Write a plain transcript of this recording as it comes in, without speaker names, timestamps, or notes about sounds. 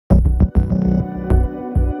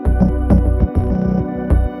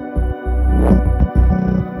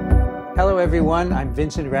everyone, I'm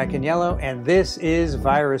Vincent Racaniello, and this is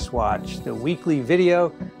Virus Watch, the weekly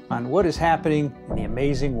video on what is happening in the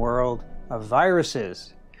amazing world of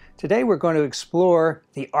viruses. Today we're going to explore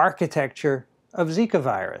the architecture of Zika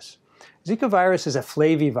virus. Zika virus is a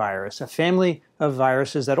flavivirus, a family of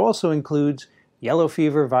viruses that also includes yellow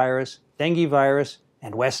fever virus, dengue virus,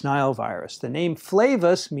 and West Nile virus. The name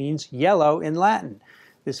flavus means yellow in Latin.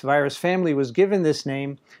 This virus family was given this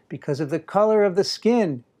name because of the color of the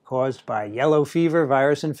skin caused by yellow fever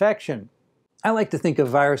virus infection. I like to think of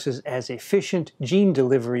viruses as efficient gene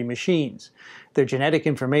delivery machines. Their genetic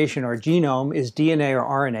information or genome is DNA or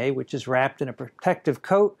RNA, which is wrapped in a protective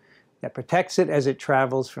coat that protects it as it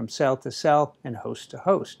travels from cell to cell and host to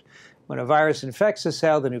host. When a virus infects a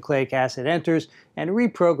cell, the nucleic acid enters and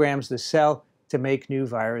reprograms the cell to make new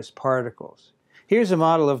virus particles. Here's a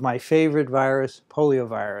model of my favorite virus,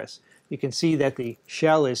 poliovirus. You can see that the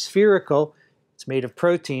shell is spherical. It's made of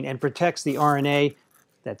protein and protects the RNA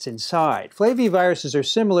that's inside. Flaviviruses are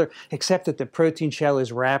similar, except that the protein shell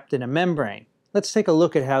is wrapped in a membrane. Let's take a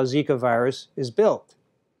look at how Zika virus is built.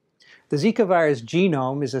 The Zika virus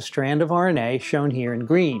genome is a strand of RNA shown here in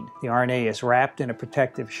green. The RNA is wrapped in a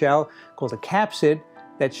protective shell called a capsid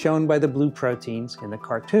that's shown by the blue proteins in the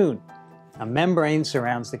cartoon. A membrane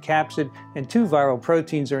surrounds the capsid and two viral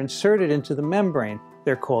proteins are inserted into the membrane.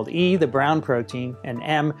 They're called E, the brown protein, and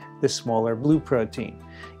M, the smaller blue protein.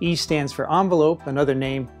 E stands for envelope, another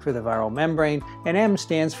name for the viral membrane, and M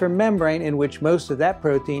stands for membrane, in which most of that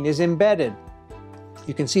protein is embedded.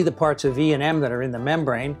 You can see the parts of E and M that are in the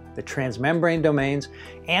membrane, the transmembrane domains,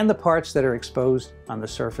 and the parts that are exposed on the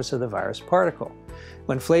surface of the virus particle.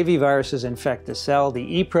 When flaviviruses infect a cell,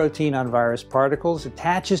 the E protein on virus particles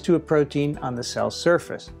attaches to a protein on the cell's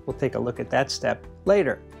surface. We'll take a look at that step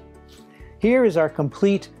later. Here is our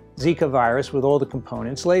complete Zika virus with all the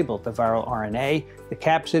components labeled, the viral RNA, the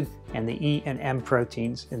capsid, and the E and M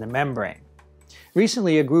proteins in the membrane.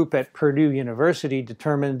 Recently, a group at Purdue University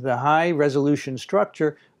determined the high-resolution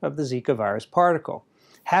structure of the Zika virus particle.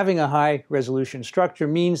 Having a high-resolution structure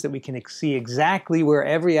means that we can see exactly where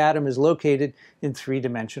every atom is located in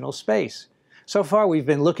three-dimensional space. So far, we've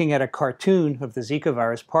been looking at a cartoon of the Zika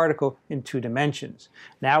virus particle in 2 dimensions.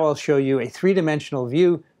 Now I'll show you a 3-dimensional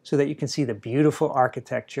view so that you can see the beautiful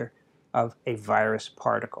architecture of a virus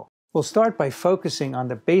particle. We'll start by focusing on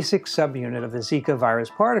the basic subunit of the Zika virus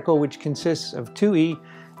particle, which consists of 2 E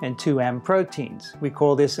and 2 M proteins. We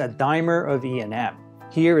call this a dimer of E and M.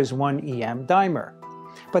 Here is one EM dimer.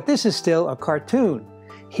 But this is still a cartoon.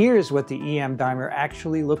 Here's what the EM dimer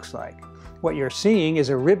actually looks like. What you're seeing is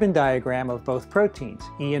a ribbon diagram of both proteins,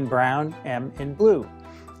 E in brown, M in blue.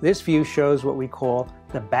 This view shows what we call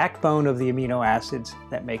the backbone of the amino acids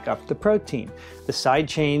that make up the protein. The side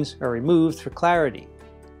chains are removed for clarity.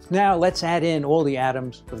 Now let's add in all the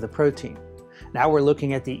atoms of the protein. Now we're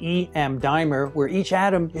looking at the EM dimer, where each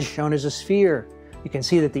atom is shown as a sphere. You can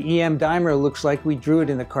see that the EM dimer looks like we drew it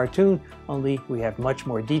in the cartoon, only we have much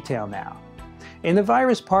more detail now. In the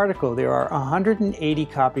virus particle, there are 180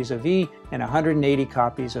 copies of E and 180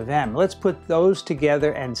 copies of M. Let's put those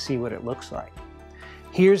together and see what it looks like.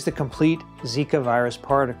 Here's the complete Zika virus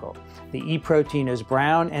particle. The E protein is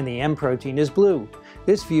brown and the M protein is blue.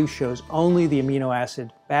 This view shows only the amino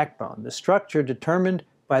acid backbone. The structure determined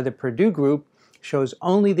by the Purdue group shows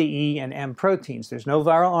only the E and M proteins. There's no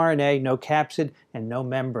viral RNA, no capsid, and no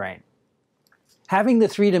membrane. Having the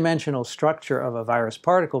 3-dimensional structure of a virus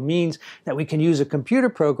particle means that we can use a computer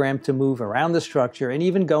program to move around the structure and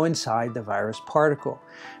even go inside the virus particle.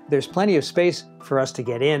 There's plenty of space for us to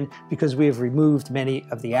get in because we have removed many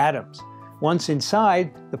of the atoms. Once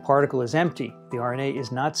inside, the particle is empty. The RNA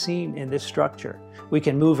is not seen in this structure. We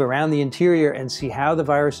can move around the interior and see how the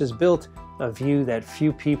virus is built, a view that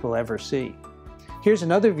few people ever see. Here's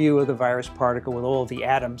another view of the virus particle with all the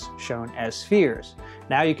atoms shown as spheres.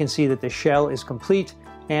 Now you can see that the shell is complete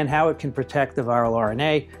and how it can protect the viral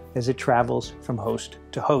RNA as it travels from host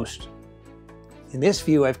to host. In this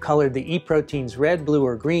view, I've colored the E proteins red, blue,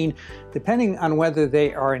 or green, depending on whether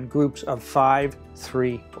they are in groups of 5,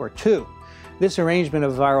 3, or 2. This arrangement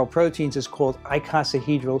of viral proteins is called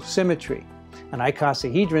icosahedral symmetry. An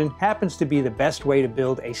icosahedron happens to be the best way to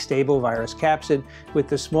build a stable virus capsid with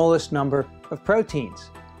the smallest number of proteins.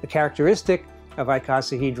 The characteristic of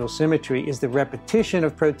icosahedral symmetry is the repetition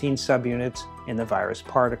of protein subunits in the virus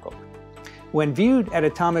particle. When viewed at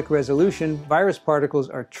atomic resolution, virus particles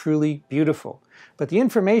are truly beautiful. But the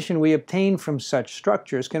information we obtain from such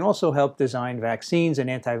structures can also help design vaccines and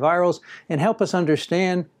antivirals and help us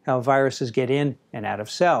understand how viruses get in and out of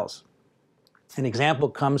cells. An example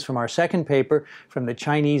comes from our second paper from the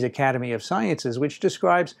Chinese Academy of Sciences, which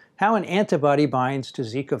describes how an antibody binds to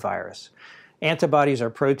Zika virus. Antibodies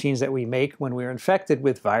are proteins that we make when we're infected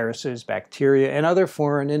with viruses, bacteria, and other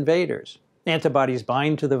foreign invaders. Antibodies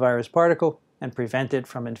bind to the virus particle and prevent it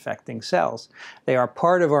from infecting cells. They are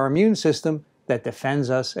part of our immune system that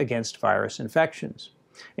defends us against virus infections.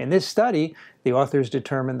 In this study, the authors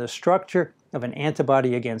determined the structure of an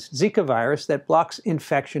antibody against Zika virus that blocks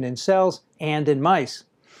infection in cells and in mice.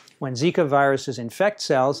 When Zika viruses infect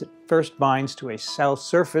cells, it first binds to a cell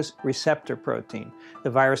surface receptor protein.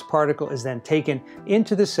 The virus particle is then taken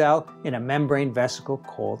into the cell in a membrane vesicle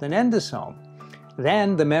called an endosome.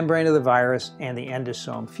 Then the membrane of the virus and the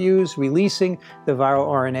endosome fuse, releasing the viral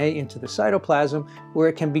RNA into the cytoplasm, where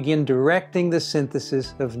it can begin directing the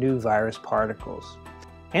synthesis of new virus particles.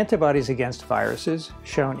 Antibodies against viruses,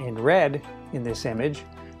 shown in red in this image,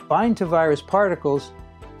 bind to virus particles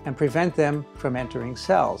and prevent them from entering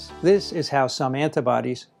cells. This is how some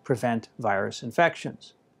antibodies prevent virus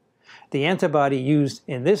infections. The antibody used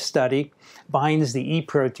in this study binds the E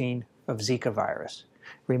protein of Zika virus.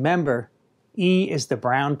 Remember, E is the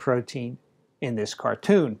brown protein in this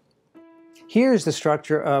cartoon. Here's the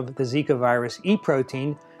structure of the Zika virus E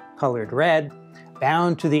protein, colored red,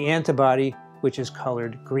 bound to the antibody, which is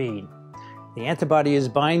colored green. The antibody is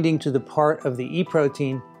binding to the part of the E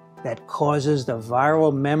protein that causes the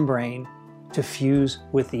viral membrane to fuse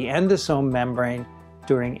with the endosome membrane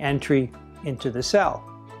during entry into the cell.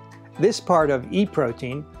 This part of E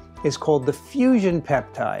protein is called the fusion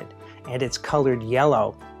peptide, and it's colored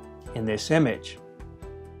yellow in this image.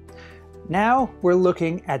 Now we're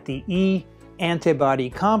looking at the E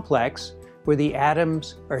antibody complex, where the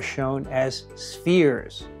atoms are shown as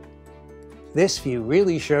spheres. This view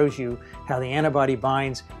really shows you how the antibody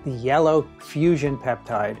binds the yellow fusion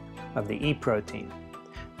peptide of the E protein.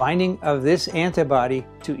 Binding of this antibody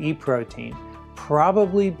to E protein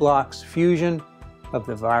probably blocks fusion of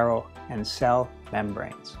the viral and cell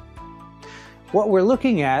membranes. What we're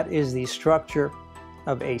looking at is the structure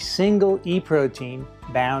of a single E protein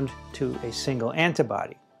bound to a single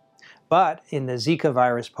antibody. But in the Zika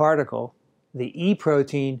virus particle, the E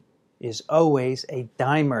protein is always a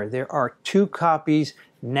dimer. There are two copies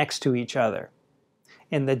next to each other.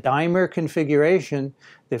 In the dimer configuration,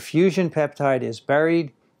 the fusion peptide is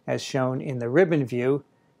buried, as shown in the ribbon view,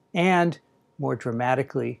 and more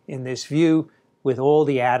dramatically in this view with all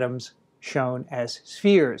the atoms shown as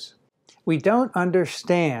spheres. We don't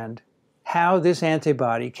understand how this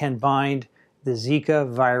antibody can bind the Zika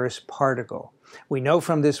virus particle. We know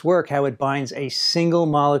from this work how it binds a single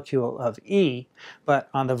molecule of E, but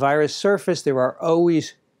on the virus surface there are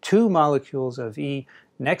always two molecules of E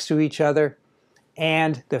next to each other,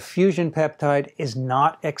 and the fusion peptide is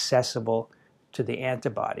not accessible to the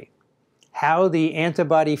antibody. How the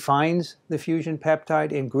antibody finds the fusion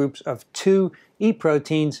peptide in groups of two E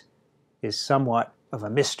proteins is somewhat of a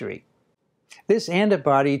mystery. This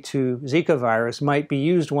antibody to Zika virus might be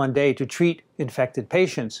used one day to treat infected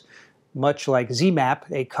patients, much like ZMapp,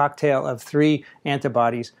 a cocktail of 3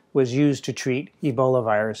 antibodies, was used to treat Ebola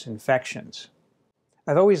virus infections.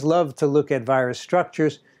 I've always loved to look at virus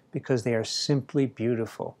structures because they are simply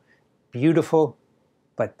beautiful. Beautiful,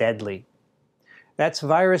 but deadly. That's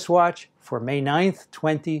Virus Watch for May 9th,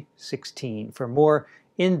 2016. For more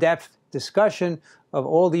in-depth discussion of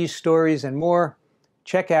all these stories and more,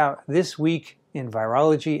 check out This Week in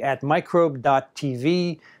Virology at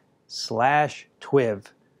microbe.tv/twiv.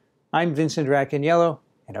 I'm Vincent Racaniello,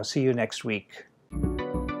 and I'll see you next week.